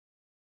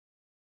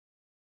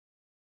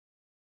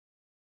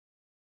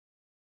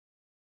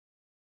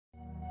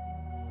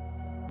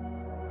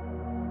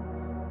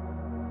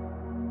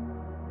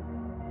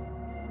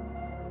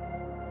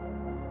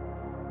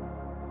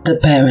the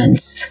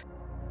parents'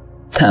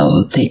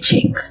 Tao Te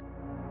Ching.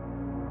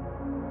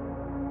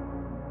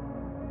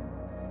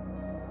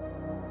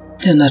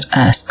 Do not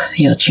ask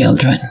your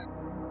children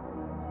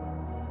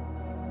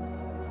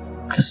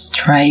to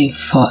strive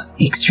for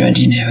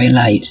extraordinary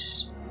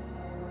lives.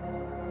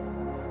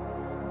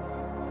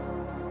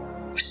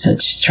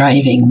 Such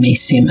striving may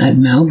seem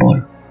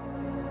admirable,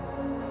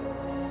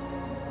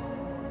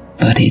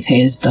 but it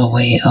is the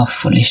way of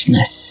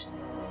foolishness.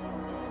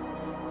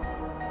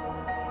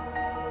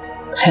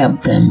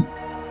 Help them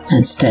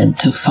instead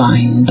to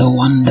find the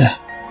wonder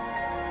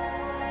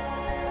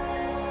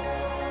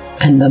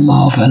and the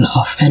marvel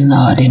of an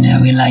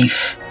ordinary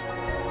life.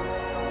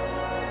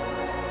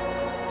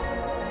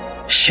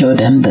 Show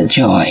them the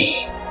joy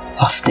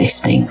of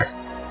tasting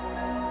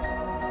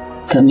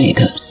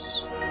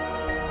tomatoes,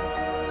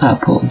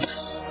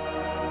 apples,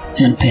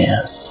 and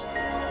pears.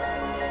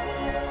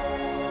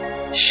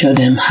 Show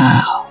them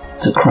how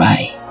to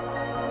cry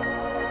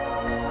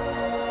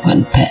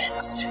when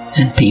pets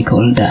and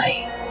people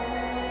die.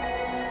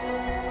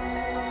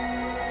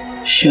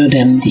 Show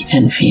them the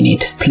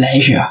infinite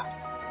pleasure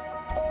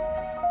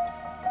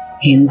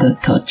in the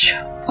touch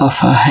of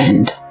her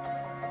hand,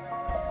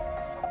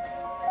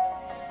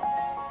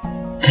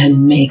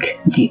 and make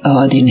the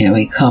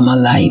ordinary come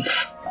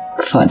alive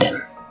for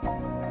them.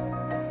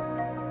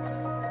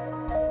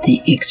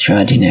 The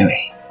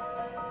extraordinary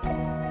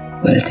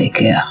will take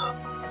care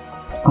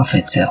of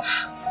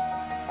itself.